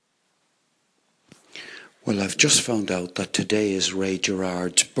Well, I've just found out that today is Ray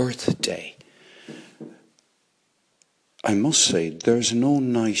Gerard's birthday. I must say, there's no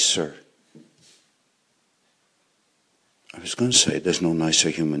nicer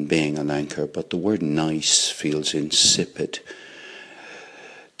human being on Anchor, but the word nice feels insipid.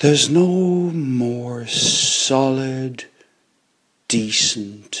 There's no more solid,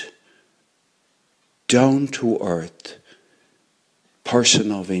 decent, down-to-earth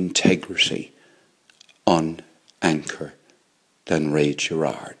person of integrity on Anchor than Ray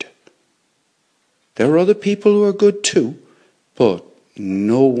Gerard. There are other people who are good too, but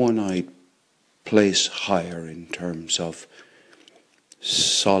no one I place higher in terms of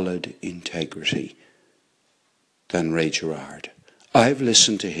solid integrity than Ray Gerard. I've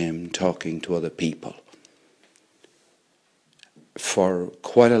listened to him talking to other people for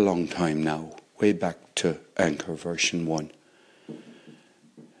quite a long time now, way back to Anchor version 1.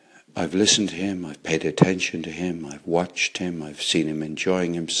 I've listened to him, I've paid attention to him, I've watched him, I've seen him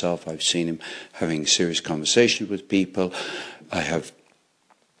enjoying himself, I've seen him having serious conversations with people, I have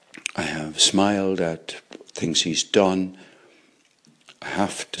smiled at things he's done. I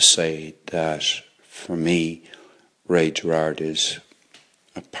have to say that for me, Ray Gerard is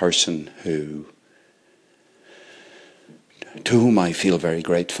a person to whom I feel very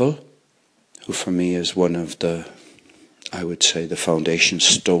grateful, who for me is one of the foundation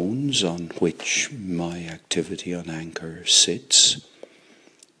stones on which my activity on Anchor sits.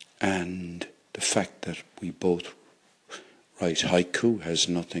 And the fact that we both write haiku has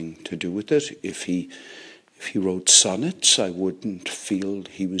nothing to do with it. If he wrote sonnets, I wouldn't feel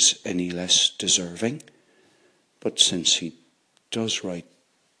he was any less deserving. But since he does write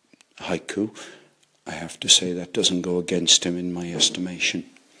haiku, I have to say that doesn't go against him in my estimation.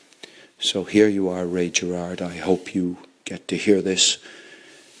 So here you are, Ray Gerard. I hope you get to hear this,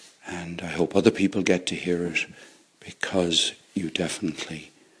 and I hope other people get to hear it, because you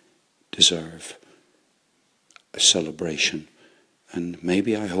definitely deserve a celebration, and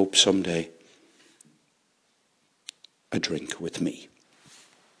maybe I hope someday a drink with me.